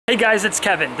Hey guys, it's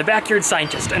Kevin, the Backyard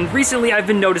Scientist, and recently I've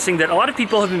been noticing that a lot of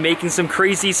people have been making some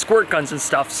crazy squirt guns and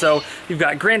stuff. So you've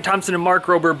got Grant Thompson and Mark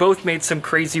Rober both made some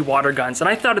crazy water guns, and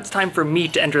I thought it's time for me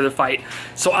to enter the fight.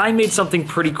 So I made something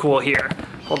pretty cool here.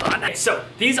 Hold on. Okay, so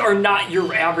these are not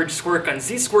your average squirt guns.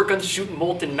 These squirt guns shoot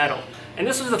molten metal. And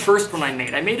this was the first one I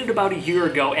made. I made it about a year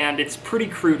ago, and it's pretty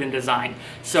crude in design.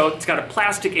 So it's got a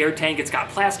plastic air tank, it's got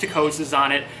plastic hoses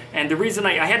on it, and the reason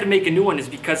I had to make a new one is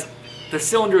because the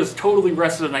cylinder is totally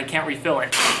rusted and I can't refill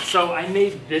it. So I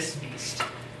made this beast.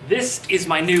 This is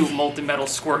my new molten metal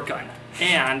squirt gun.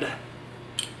 And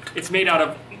it's made out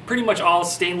of pretty much all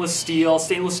stainless steel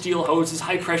hoses,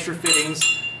 high pressure fittings.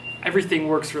 Everything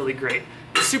works really great.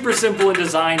 It's super simple in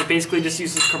design. It basically just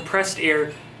uses compressed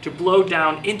air to blow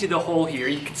down into the hole here.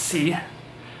 You can see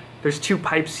there's two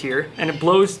pipes here, and it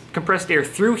blows compressed air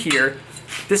through here.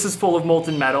 This is full of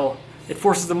molten metal. It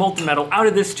forces the molten metal out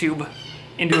of this tube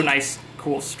into a nice,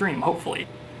 cool stream, hopefully.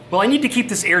 Well, I need to keep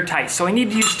this airtight, so I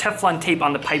need to use Teflon tape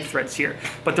on the pipe threads here.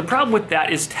 But the problem with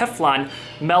that is Teflon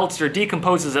melts or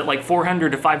decomposes at like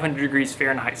 400 to 500 degrees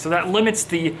Fahrenheit, so that limits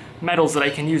the metals that I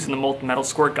can use in the molten metal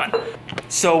squirt gun.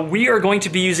 So we are going to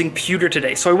be using pewter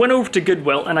today. So I went over to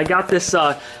Goodwill and I got this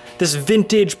this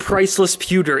vintage priceless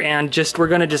pewter, and we're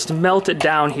gonna just melt it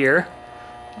down here.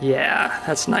 Yeah,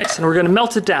 that's nice. And we're gonna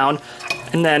melt it down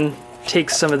and then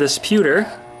take some of this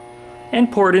pewter and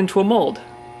pour it into a mold.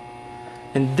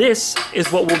 And this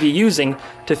is what we'll be using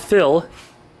to fill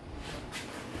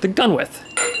the gun with.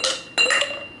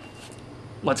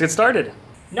 Let's get started.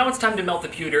 Now it's time to melt the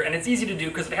pewter, and it's easy to do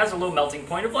because it has a low melting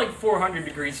point of like 400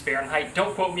 degrees Fahrenheit.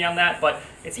 Don't quote me on that, but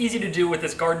it's easy to do with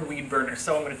this garden weed burner.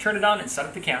 So I'm gonna turn it on and set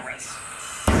up the cameras.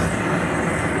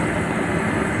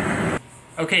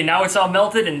 Okay, now it's all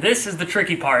melted, and this is the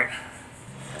tricky part.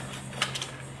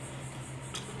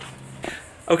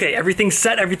 Okay, everything's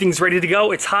set, everything's ready to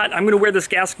go. It's hot. I'm gonna wear this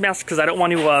gas mask because I don't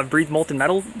want to breathe molten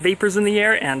metal vapors in the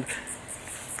air, and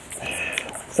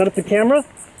set up the camera.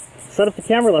 Set up the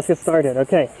camera, let's get started.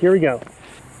 Okay, here we go.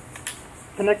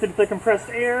 Connected to the compressed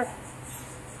air.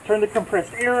 Turn the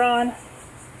compressed air on.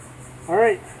 All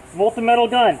right, molten metal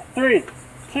gun. 3,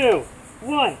 2,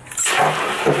 1.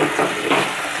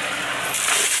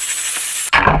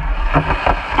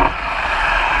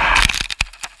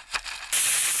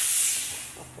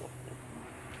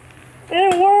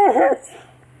 It worked!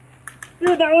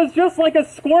 Dude, that was just like a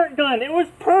squirt gun. It was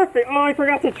perfect. Oh, I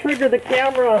forgot to trigger the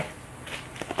camera.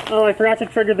 Oh, I forgot to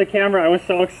trigger the camera. I was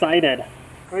so excited. All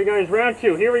right, guys, round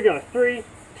 2. Here we go. 3,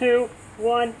 2,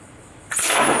 1.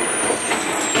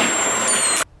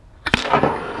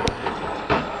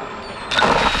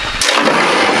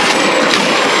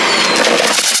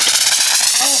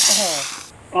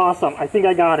 Oh, awesome. I think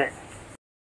I got it.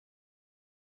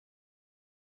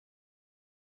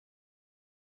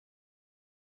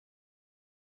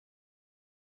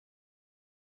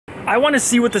 I want to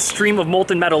see what the stream of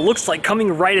molten metal looks like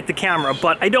coming right at the camera,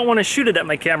 but I don't want to shoot it at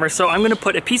my camera, so I'm going to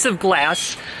put a piece of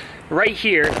glass right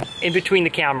here in between the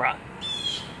camera.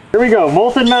 Here we go,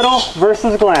 molten metal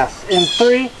versus glass. In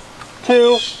 3,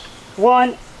 2,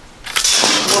 1.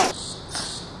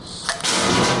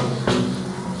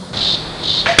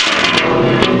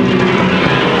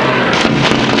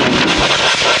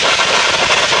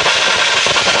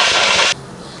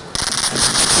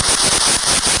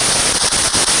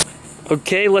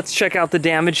 Okay, let's check out the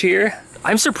damage here.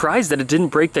 I'm surprised that it didn't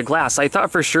break the glass. I thought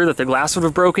for sure that the glass would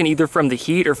have broken either from the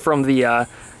heat or from the,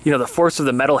 the force of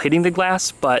the metal hitting the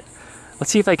glass, but let's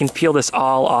see if I can peel this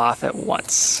all off at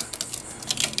once.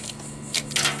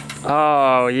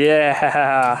 Oh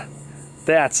yeah,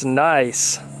 that's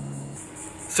nice.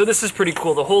 So this is pretty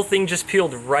cool. The whole thing just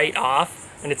peeled right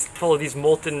off, and it's full of these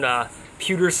molten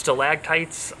pewter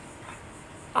stalactites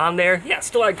on there. Yeah,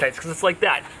 stalactites, because it's like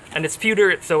that. And it's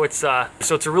pewter, so it's a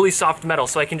really soft metal,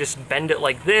 so I can just bend it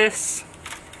like this,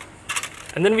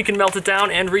 and then we can melt it down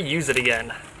and reuse it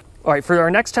again. All right, for our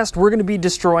next test, we're gonna be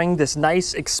destroying this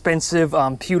nice, expensive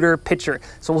pewter pitcher.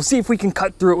 So we'll see if we can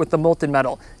cut through it with the molten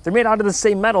metal. They're made out of the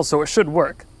same metal, so it should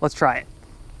work. Let's try it.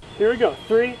 Here we go,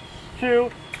 3,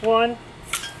 2, 1.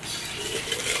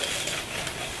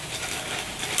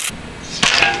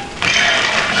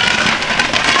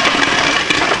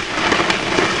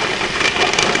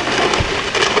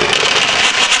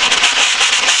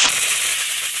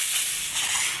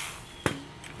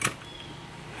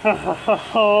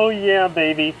 Oh yeah,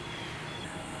 baby.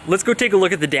 Let's go take a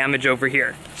look at the damage over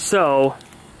here. So,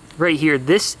 right here,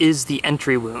 this is the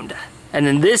entry wound. And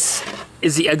then this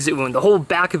is the exit wound. The whole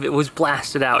back of it was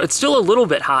blasted out. It's still a little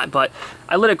bit hot, but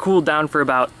I let it cool down for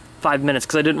about 5 minutes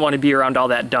because I didn't want to be around all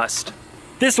that dust.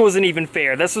 This wasn't even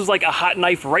fair. This was like a hot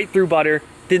knife right through butter,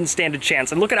 didn't stand a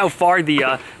chance. And look at how far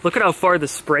the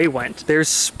spray went. There's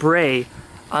spray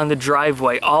on the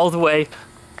driveway all the way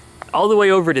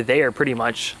over to there, pretty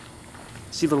much.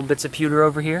 See little bits of pewter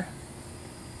over here?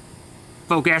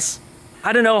 Focus.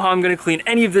 I don't know how I'm gonna clean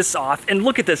any of this off. And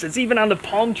look at this, it's even on the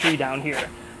palm tree down here.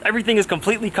 Everything is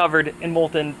completely covered in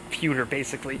molten pewter,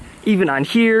 basically. Even on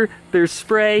here, there's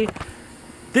spray.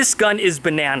 This gun is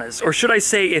bananas, or should I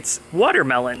say it's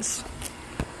watermelons.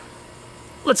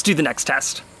 Let's do the next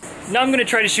test. Now I'm gonna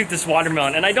try to shoot this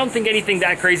watermelon, and I don't think anything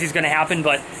that crazy is gonna happen,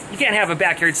 but you can't have a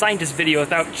backyard scientist video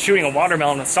without shooting a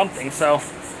watermelon with something, so.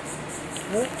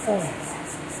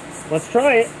 Let's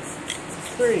try it.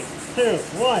 3, 2,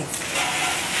 1.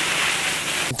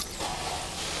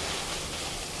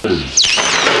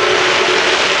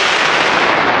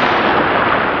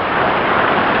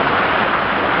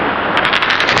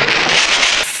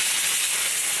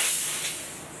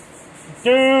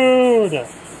 Dude!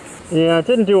 Yeah, it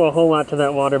didn't do a whole lot to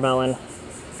that watermelon.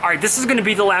 Alright, this is going to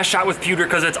be the last shot with pewter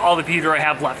because that's all the pewter I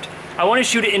have left. I want to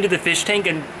shoot it into the fish tank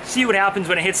and see what happens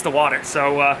when it hits the water.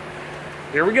 So,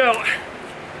 here we go.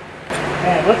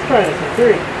 And let's try this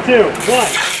in 3, 2, 1.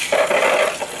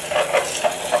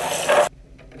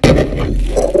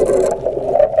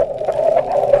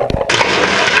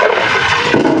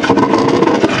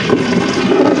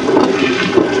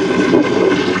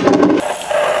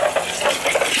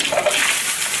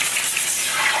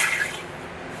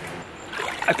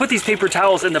 I put these paper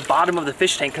towels in the bottom of the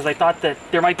fish tank because I thought that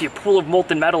there might be a pool of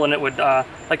molten metal and it would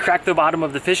like crack the bottom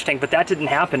of the fish tank, but that didn't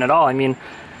happen at all. I mean,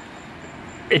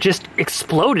 it just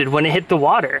exploded when it hit the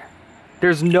water.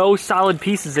 There's no solid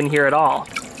pieces in here at all.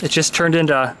 It just turned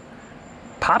into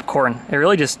popcorn. It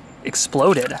really just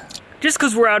exploded. Just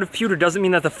because we're out of pewter doesn't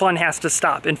mean that the fun has to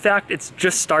stop. In fact, it's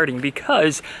just starting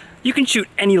because you can shoot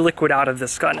any liquid out of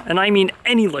this gun, and I mean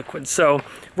any liquid. So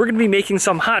we're gonna be making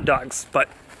some hot dogs, but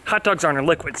hot dogs aren't a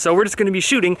liquid, so we're just gonna be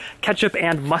shooting ketchup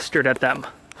and mustard at them.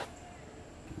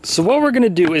 So what we're gonna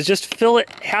do is just fill it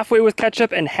halfway with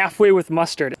ketchup and halfway with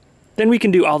mustard. Then we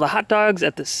can do all the hot dogs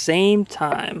at the same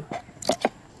time.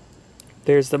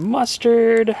 There's the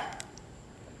mustard.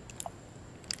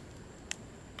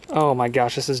 Oh my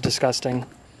gosh, this is disgusting.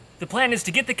 The plan is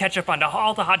to get the ketchup onto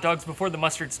all the hot dogs before the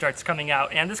mustard starts coming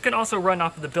out, and this can also run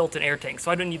off of the built-in air tank,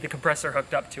 so I don't need the compressor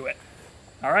hooked up to it.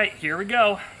 All right, here we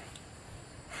go.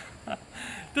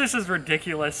 This is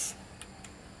ridiculous.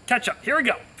 Ketchup, here we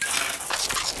go.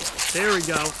 There we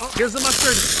go. Oh, here's the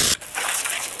mustard.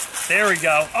 There we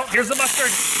go. Oh, here's the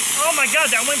mustard. Oh my God,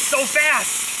 that went so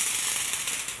fast.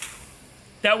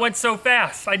 That went so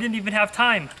fast. I didn't even have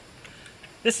time.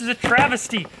 This is a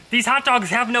travesty. These hot dogs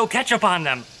have no ketchup on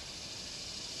them.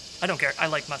 I don't care, I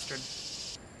like mustard.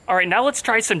 All right, now let's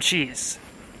try some cheese.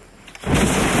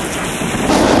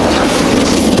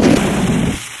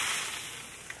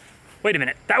 Wait a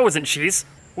minute, that wasn't cheese.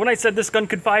 When I said this gun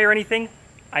could fire anything,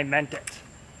 I meant it.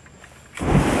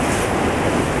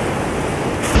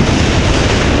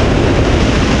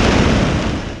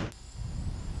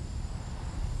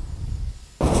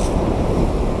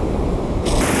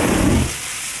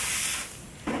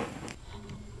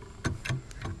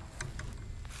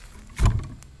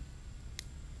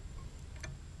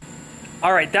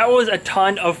 All right, that was a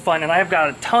ton of fun, and I've got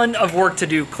a ton of work to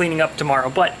do cleaning up tomorrow.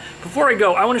 But before I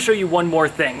go, I want to show you one more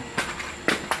thing.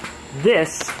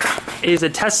 This is a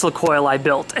Tesla coil I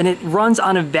built, and it runs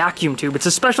on a vacuum tube. It's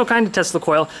a special kind of Tesla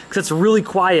coil because it's really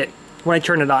quiet when I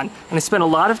turn it on. And I spent a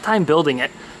lot of time building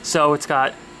it. So it's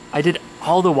got, I did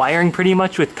all the wiring pretty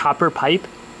much with copper pipe,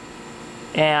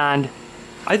 and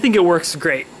I think it works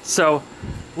great. So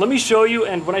let me show you,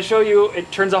 and when I show you,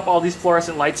 it turns off all these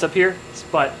fluorescent lights up here,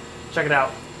 but check it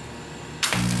out.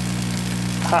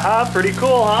 Haha, pretty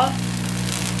cool, huh?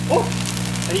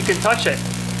 Oh, and you can touch it.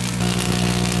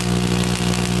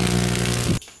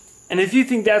 And if you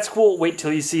think that's cool, wait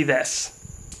till you see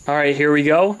this. All right, here we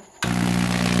go.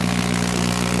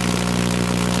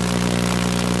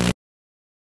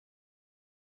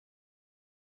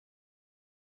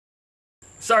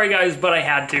 Sorry guys, but I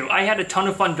had to. I had a ton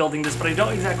of fun building this, but I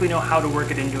don't exactly know how to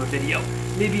work it into a video.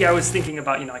 Maybe I was thinking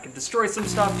about, I could destroy some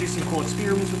stuff, do some cool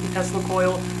experiments with the Tesla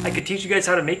coil. I could teach you guys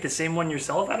how to make the same one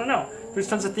yourself. I don't know. There's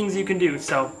tons of things you can do.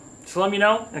 So let me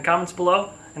know in the comments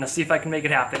below, and I'll see if I can make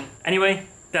it happen. Anyway,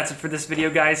 that's it for this video,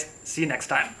 guys. See you next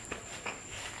time.